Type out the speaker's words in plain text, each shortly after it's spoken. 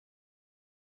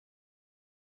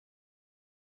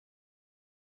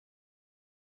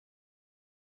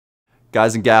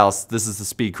Guys and gals, this is the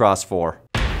Speedcross 4.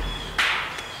 The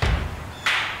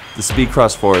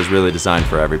Speedcross 4 is really designed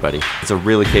for everybody. It's a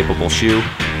really capable shoe.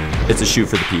 It's a shoe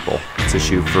for the people. It's a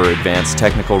shoe for advanced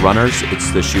technical runners. It's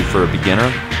the shoe for a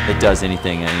beginner. It does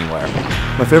anything, anywhere.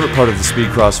 My favorite part of the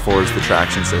Speedcross 4 is the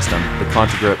traction system. The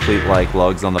Contra-Grip cleat-like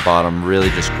lugs on the bottom really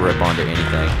just grip onto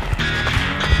anything.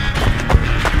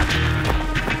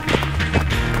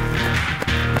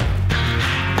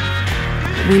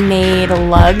 We made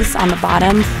lugs on the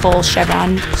bottom, full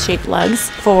chevron-shaped lugs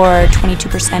for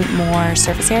 22% more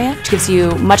surface area, which gives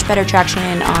you much better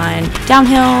traction on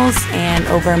downhills and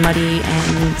over muddy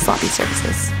and sloppy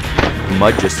surfaces. The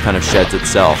mud just kind of sheds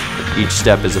itself. Each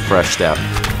step is a fresh step.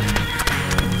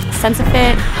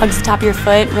 SensiFit hugs the top of your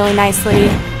foot really nicely.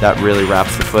 That really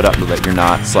wraps the foot up so that you're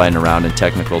not sliding around in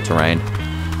technical terrain.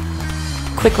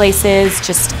 Quick laces,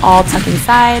 just all tuck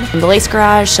inside. The lace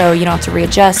garage, so you don't have to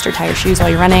readjust or tie your shoes while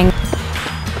you're running.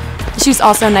 The shoe's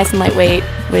also nice and lightweight,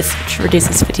 which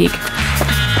reduces fatigue.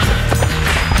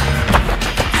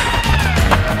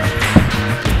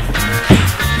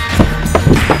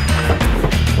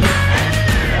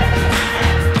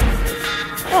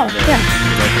 Oh, yeah.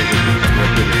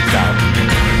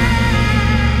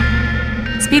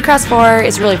 Speedcross 4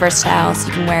 is really versatile, so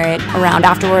you can wear it around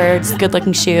afterwards. Good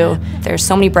looking shoe. There's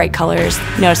so many bright colors.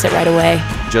 You notice it right away.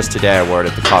 Just today I wore it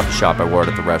at the coffee shop, I wore it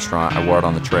at the restaurant, I wore it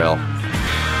on the trail.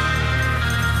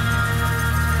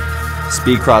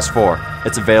 Speedcross 4.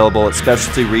 It's available at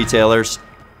specialty retailers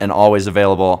and always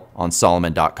available on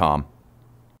Salomon.com.